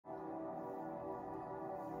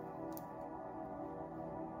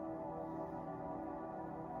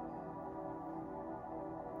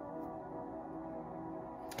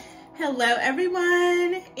Hello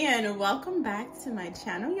everyone, and welcome back to my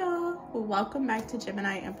channel, y'all. Welcome back to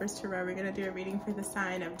Gemini Empress Tarot. We're gonna do a reading for the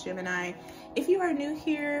sign of Gemini. If you are new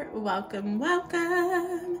here, welcome,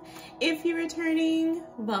 welcome. If you're returning,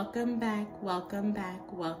 welcome back, welcome back,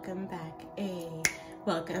 welcome back.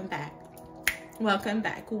 Welcome back. Welcome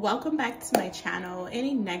back. Welcome back to my channel.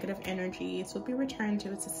 Any negative energies will be returned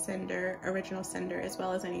to its sender, original sender, as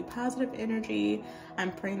well as any positive energy.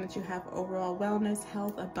 I'm praying that you have overall wellness,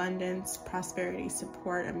 health, abundance, prosperity,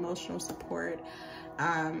 support, emotional support.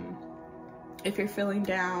 If you're feeling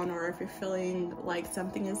down or if you're feeling like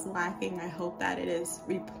something is lacking, I hope that it is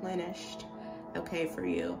replenished, okay, for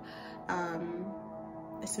you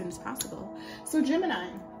as soon as possible. So Gemini.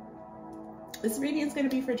 This reading is going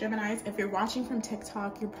to be for Geminis. If you're watching from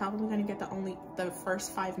TikTok, you're probably going to get the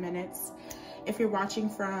first 5 minutes. If you're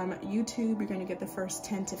watching from YouTube, you're going to get the first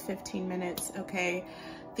 10 to 15 minutes, okay?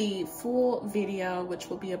 The full video, which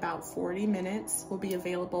will be about 40 minutes, will be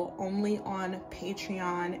available only on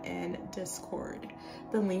Patreon and Discord.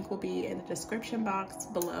 The link will be in the description box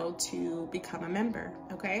below to become a member,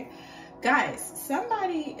 okay? Guys,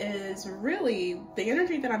 somebody is really, the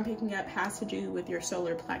energy that I'm picking up has to do with your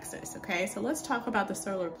solar plexus, okay? So let's talk about the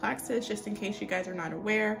solar plexus, just in case you guys are not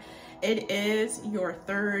aware. It is your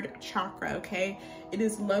third chakra, okay? It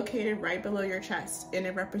is located right below your chest, and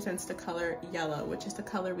it represents the color yellow, which is the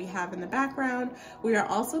color we have in the background. We are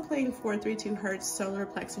also playing 432 Hertz solar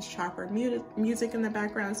plexus chakra music in the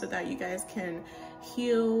background so that you guys can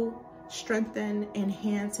heal, strengthen,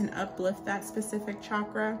 enhance, and uplift that specific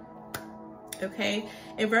chakra. Okay,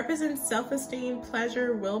 it represents self-esteem,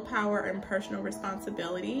 pleasure, willpower, and personal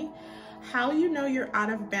responsibility. How you know you're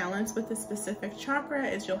out of balance with a specific chakra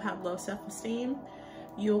is you'll have low self-esteem,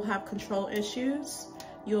 you'll have control issues,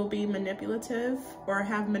 you'll be manipulative or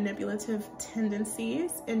have manipulative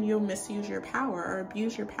tendencies, and you'll misuse your power or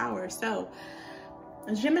abuse your power. So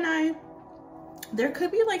Gemini, there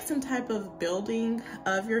could be like some type of building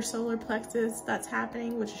of your solar plexus that's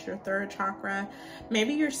happening, which is your third chakra.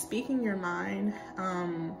 Maybe you're speaking your mind,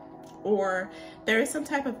 or there is some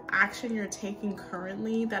type of action you're taking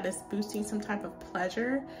currently that is boosting some type of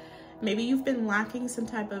pleasure. Maybe you've been lacking some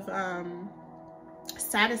type of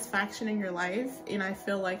satisfaction in your life, and I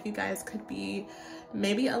feel like you guys could be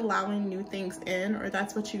maybe allowing new things in, or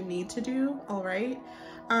that's what you need to do, all right?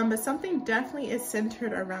 But something definitely is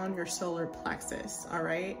centered around your solar plexus, all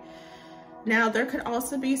right? Now, there could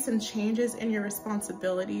also be some changes in your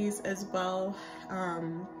responsibilities as well.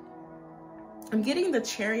 I'm getting the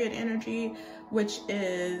Chariot energy, which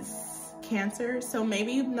is Cancer. So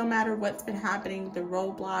maybe no matter what's been happening, the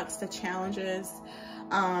roadblocks, the challenges,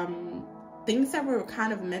 things that were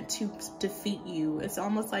kind of meant to defeat you, it's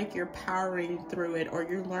almost like you're powering through it, or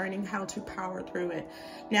you're learning how to power through it.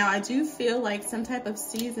 Now, I do feel like some type of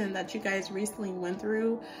season that you guys recently went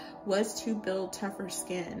through was to build tougher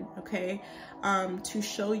skin, okay? To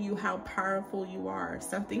show you how powerful you are.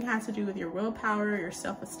 Something has to do with your willpower, your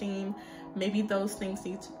self-esteem. Maybe those things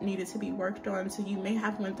needed to be worked on. So you may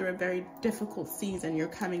have went through a very difficult season. You're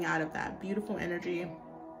coming out of that. Beautiful energy.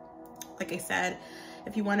 Like I said,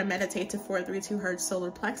 if you want to meditate to 432 Hertz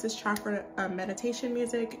solar plexus chakra meditation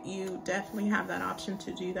music, you definitely have that option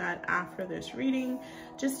to do that after this reading,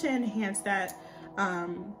 just to enhance that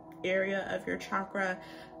area of your chakra.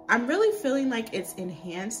 I'm really feeling like it's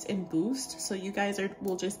enhanced and boost, so you guys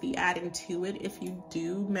will just be adding to it if you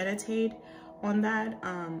do meditate on that.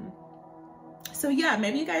 So yeah,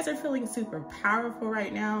 maybe you guys are feeling super powerful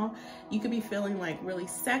right now. You could be feeling like really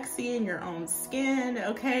sexy in your own skin,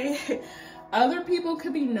 okay? Other people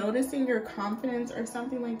could be noticing your confidence or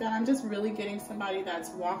something like that. I'm just really getting somebody that's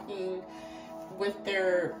walking with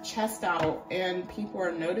their chest out, and people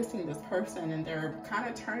are noticing this person and they're kind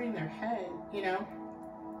of turning their head, you know?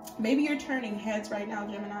 Maybe you're turning heads right now,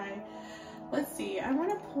 Gemini. Let's see, I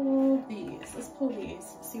want to pull these. Let's pull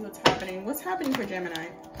these, see what's happening. What's happening for Gemini?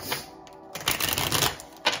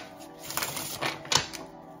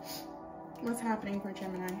 What's happening for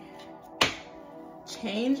Gemini?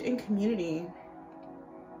 Change in community.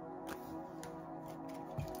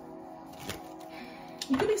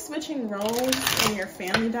 You could be switching roles in your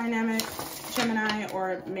family dynamic, Gemini,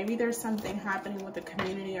 or maybe there's something happening with a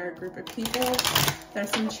community or a group of people. There's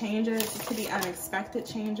some changes. It could be unexpected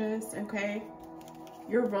changes, okay?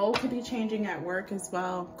 Your role could be changing at work as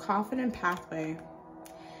well. Confident pathway.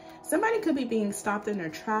 Somebody could be being stopped in their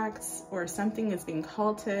tracks, or something is being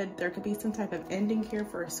halted. There could be some type of ending here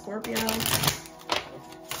for a Scorpio.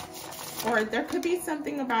 Or there could be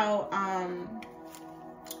something about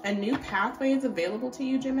a new pathway is available to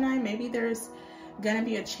you, Gemini. Maybe there's gonna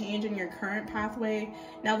be a change in your current pathway.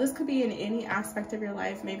 Now, this could be in any aspect of your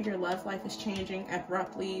life. Maybe your love life is changing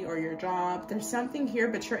abruptly, or your job. There's something here,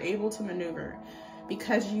 but you're able to maneuver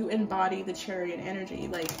because you embody the Chariot energy.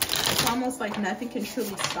 Like, it's almost like nothing can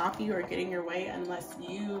truly stop you or get in your way unless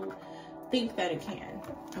you think that it can,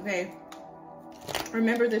 okay?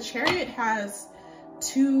 Remember, the Chariot has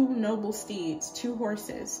 2 noble steeds, 2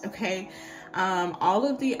 horses, okay? All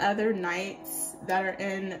of the other knights that are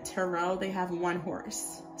in tarot, they have 1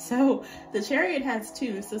 horse. So the Chariot has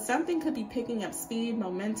 2. So something could be picking up speed,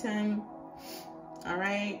 momentum, all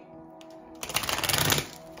right?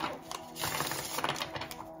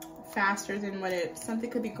 Faster than what something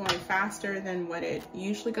could be going faster than what it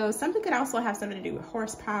usually goes. Something could also have something to do with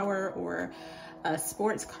horsepower or a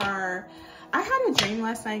sports car. I had a dream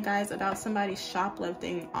last night, guys, about somebody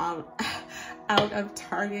shoplifting out of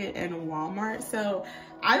Target and Walmart. So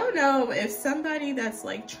I don't know if somebody that's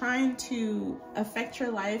like trying to affect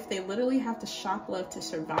your life, they literally have to shoplift to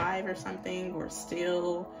survive or something, or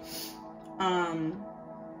steal. And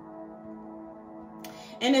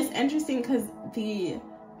it's interesting because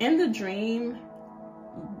in the dream,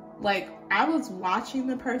 like, I was watching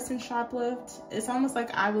the person shoplift. It's almost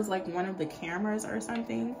like I was like one of the cameras or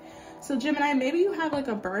something. So Gemini, maybe you have like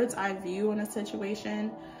a bird's eye view on a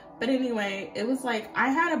situation. But anyway, it was like I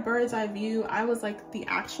had a bird's eye view. I was like the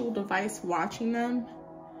actual device watching them,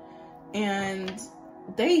 and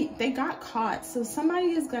they got caught. So somebody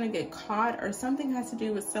is going to get caught, or something has to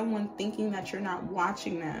do with someone thinking that you're not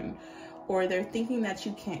watching them, or they're thinking that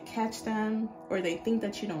you can't catch them, or they think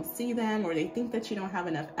that you don't see them, or they think that you don't have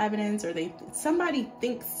enough evidence, or somebody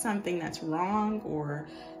thinks something that's wrong, or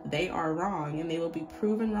they are wrong and they will be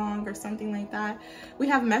proven wrong, or something like that. We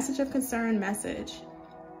have message of concern, message.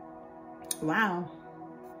 Wow.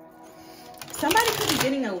 Somebody could be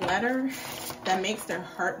getting a letter that makes their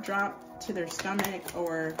heart drop to their stomach,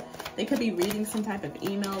 or they could be reading some type of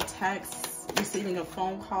email, text, receiving a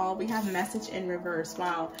phone call. We have message in reverse.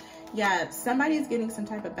 Wow. Yeah, somebody's getting some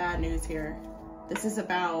type of bad news here. This is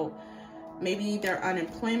about maybe their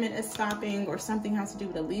unemployment is stopping, or something has to do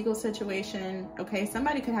with a legal situation. Okay,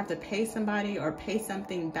 somebody could have to pay somebody or pay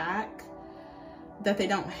something back that they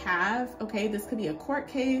don't have. Okay, this could be a court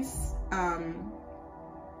case.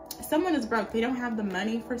 Someone is broke. They don't have the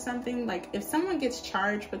money for something. Like, if someone gets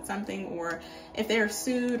charged with something, or if they're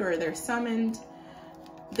sued or they're summoned,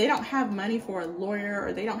 they don't have money for a lawyer,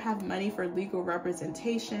 or they don't have money for legal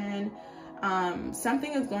representation.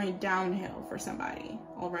 Something is going downhill for somebody,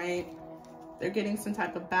 all right? They're getting some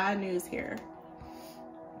type of bad news here.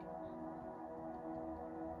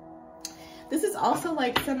 This is also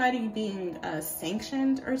like somebody being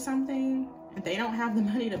sanctioned or something, and they don't have the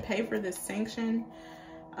money to pay for this sanction.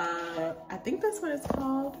 I think that's what it's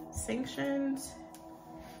called, sanctioned.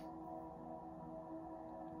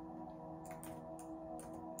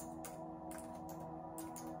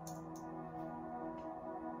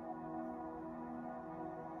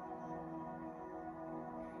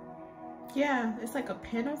 Yeah, it's like a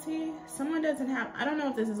penalty. Someone doesn't have, I don't know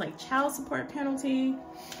if this is like child support penalty.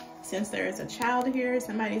 Since there is a child here,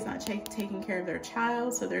 somebody's not taking care of their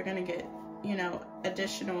child, so they're gonna get, you know,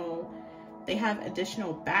 additional, they have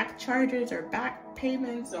additional back charges or back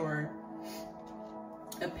payments or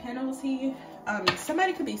a penalty.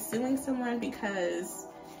 Somebody could be suing someone because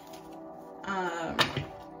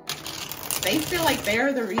they feel like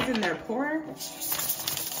they're the reason they're poor.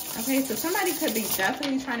 Okay, so somebody could be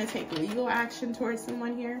definitely trying to take legal action towards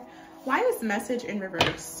someone here. Why is message in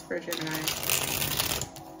reverse for Gemini?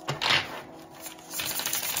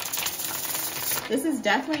 This is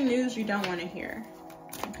definitely news you don't want to hear.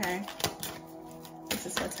 Okay, this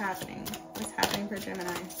is what's happening. What's happening for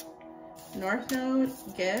Gemini? North Node,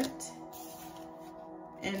 gift,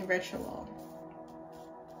 and ritual.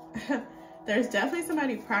 There's definitely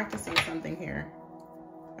somebody practicing something here.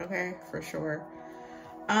 Okay, for sure.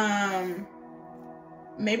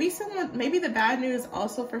 Maybe the bad news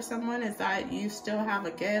also for someone is that you still have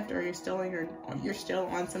a gift, or you're still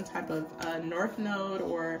on some type of North Node,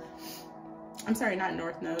 or I'm sorry, not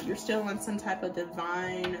North Node. You're still on some type of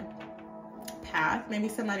divine path. Maybe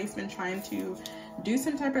somebody's been trying to do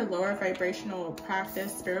some type of lower vibrational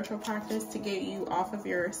practice, spiritual practice, to get you off of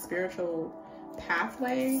your spiritual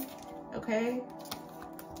pathway. Okay.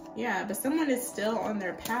 Yeah, but someone is still on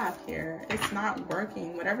their path here. It's not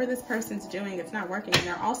working. Whatever this person's doing, it's not working. And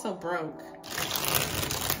they're also broke.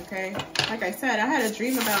 Okay? Like I said, I had a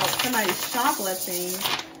dream about somebody shoplifting.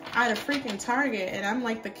 at a freaking Target, and I'm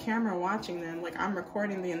like the camera watching them, like I'm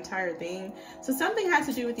recording the entire thing. So something has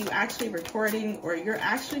to do with you actually recording, or you're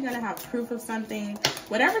actually gonna have proof of something.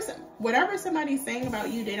 Whatever somebody's saying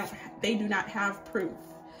about you, they do not have proof.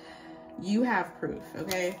 You have proof,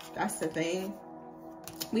 okay? That's the thing.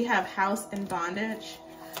 We have house and bondage.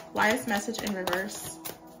 Why is message in reverse?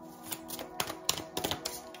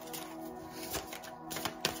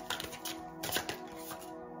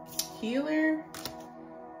 Healer.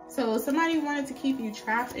 So somebody wanted to keep you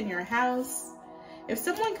trapped in your house. If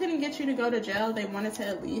someone couldn't get you to go to jail, they wanted to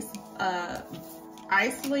at least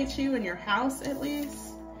isolate you in your house at least.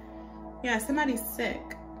 Yeah, somebody's sick.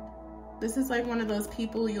 This is like one of those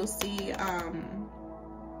people you'll see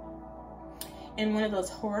in one of those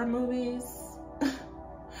horror movies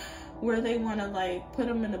where they want to like put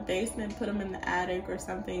them in the basement, put them in the attic or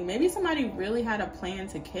something. Maybe somebody really had a plan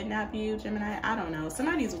to kidnap you, Gemini. I don't know.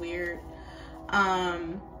 Somebody's weird.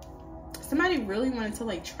 Somebody really wanted to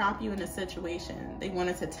like trap you in a situation. They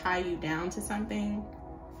wanted to tie you down to something.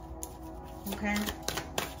 Okay.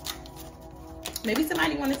 Maybe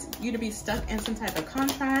somebody wanted you to be stuck in some type of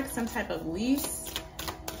contract, some type of lease.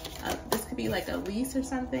 This could be like a lease or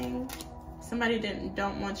something. Somebody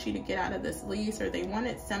don't want you to get out of this lease, or they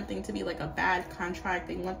wanted something to be like a bad contract.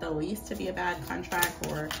 They want the lease to be a bad contract,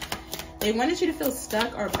 or they wanted you to feel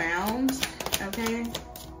stuck or bound. Okay.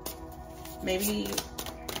 Maybe,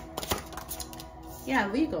 yeah,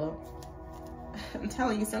 legal. I'm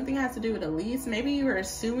telling you, something has to do with a lease. Maybe you are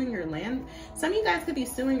suing your land. Some of you guys could be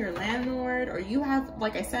suing your landlord, or you have,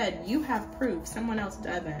 like I said, you have proof. Someone else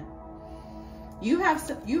doesn't. You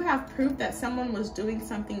have proof that someone was doing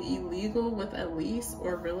something illegal with a lease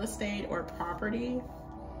or real estate or property.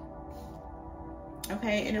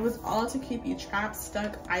 Okay, and it was all to keep you trapped,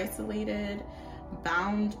 stuck, isolated,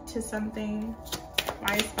 bound to something.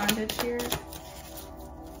 Why is bondage here?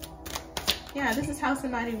 Yeah, this is how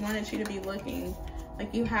somebody wanted you to be looking.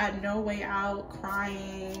 Like you had no way out,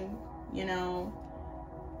 crying, you know.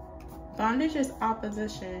 Bondage is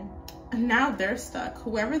opposition. And now they're stuck.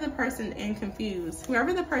 Whoever the person and confused,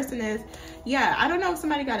 whoever the person is, yeah, I don't know if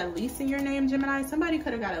somebody got a lease in your name, Gemini. Somebody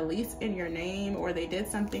could have got a lease in your name, or they did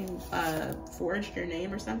something, forged your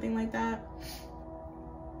name or something like that.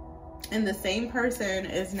 And the same person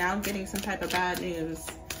is now getting some type of bad news.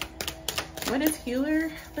 What is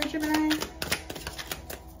healer for Gemini?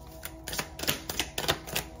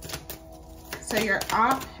 So your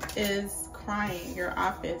op is crying. Your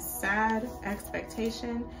op is sad,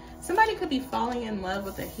 expectation. Somebody could be falling in love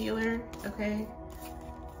with a healer, okay?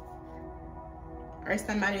 Or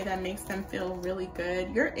somebody that makes them feel really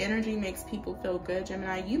good. Your energy makes people feel good,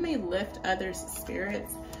 Gemini. You may lift others'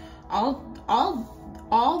 spirits. Although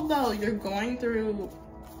you're going through,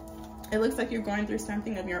 it looks like you're going through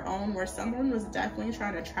something of your own where someone was definitely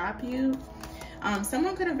trying to trap you.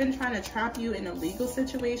 Someone could have been trying to trap you in a legal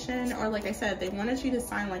situation, or like I said, they wanted you to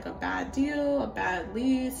sign like a bad deal, a bad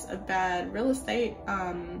lease, a bad real estate,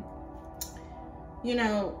 you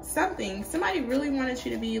know, something. Somebody really wanted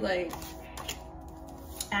you to be like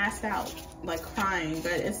assed out, like crying,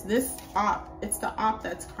 but it's this op, it's the op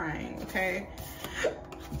that's crying, okay?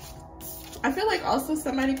 I feel like also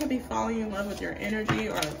somebody could be falling in love with your energy,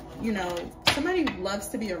 or, you know, somebody loves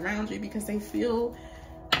to be around you because they feel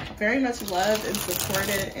very much loved and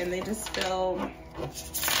supported, and they just feel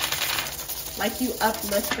like you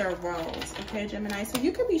uplift their world, okay, Gemini? So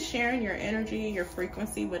you could be sharing your energy, your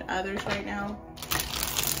frequency with others right now.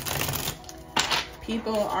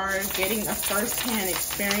 People are getting a first-hand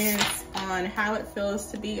experience on how it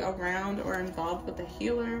feels to be around or involved with a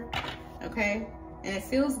healer, okay? And it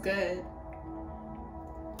feels good.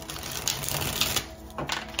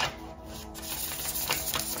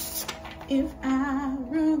 If I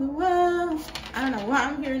rule the world. I don't know why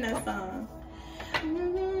I'm hearing that song. I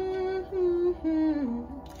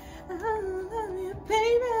love you,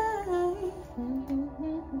 baby.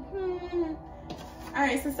 All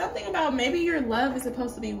right, so something about maybe your love is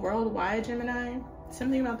supposed to be worldwide, Gemini.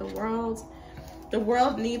 Something about the world. The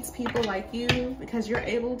world needs people like you because you're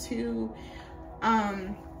able to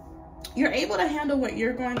handle what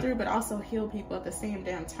you're going through, but also heal people at the same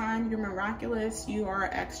damn time. You're miraculous. You are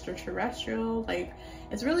extraterrestrial. Like,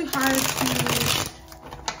 it's really hard to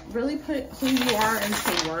really put who you are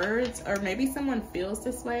into words, or maybe someone feels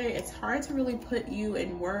this way. It's hard to really put you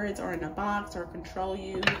in words or in a box or control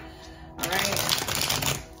you. All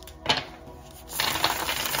right.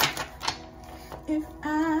 If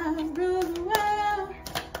I rule the world.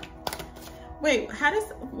 Wait,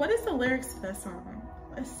 what is the lyrics to this song?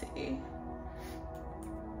 Let's see.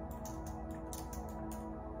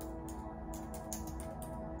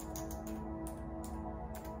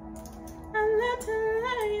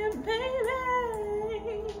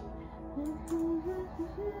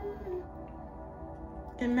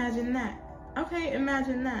 Imagine that. Okay,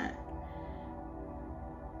 imagine that.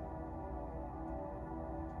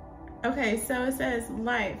 Okay, so it says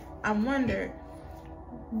life. I wonder,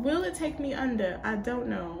 will it take me under? I don't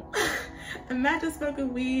know. Imagine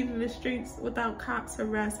smoking weed in the streets without cops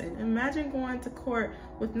harassing. Imagine going to court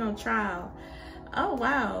with no trial. Oh,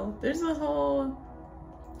 wow. There's a whole...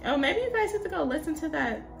 Oh, maybe you guys have to go listen to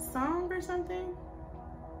that song or something.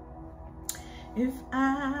 If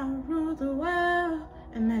I rule the world,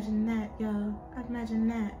 imagine that, yo. Imagine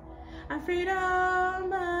that. I freed all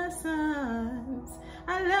my sons.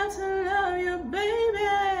 I love to love you,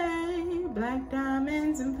 baby. Black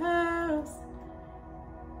diamonds and pearls.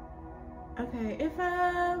 Okay, if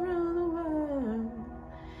I rule the world.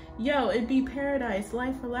 Yo, it'd be paradise,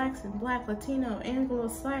 life relaxing, black, Latino,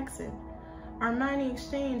 Anglo-Saxon. Armani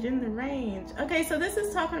exchange in the range. Okay, so this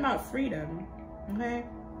is talking about freedom, okay?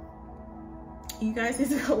 You guys need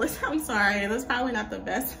to go listen. I'm sorry, that's probably not the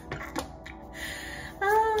best.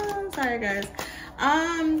 Oh, I'm sorry, guys.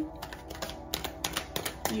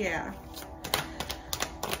 Yeah.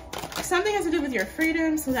 Something has to do with your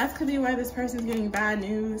freedom, so that could be why this person's getting bad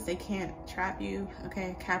news. They can't trap you,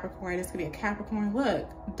 okay? Capricorn, this could be a Capricorn. Look,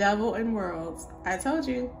 devil and worlds. I told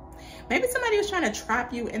you. Maybe somebody was trying to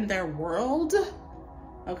trap you in their world,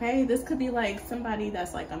 okay? This could be like somebody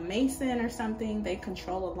that's like a Mason or something. They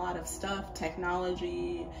control a lot of stuff,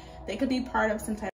 technology. They could be part of some type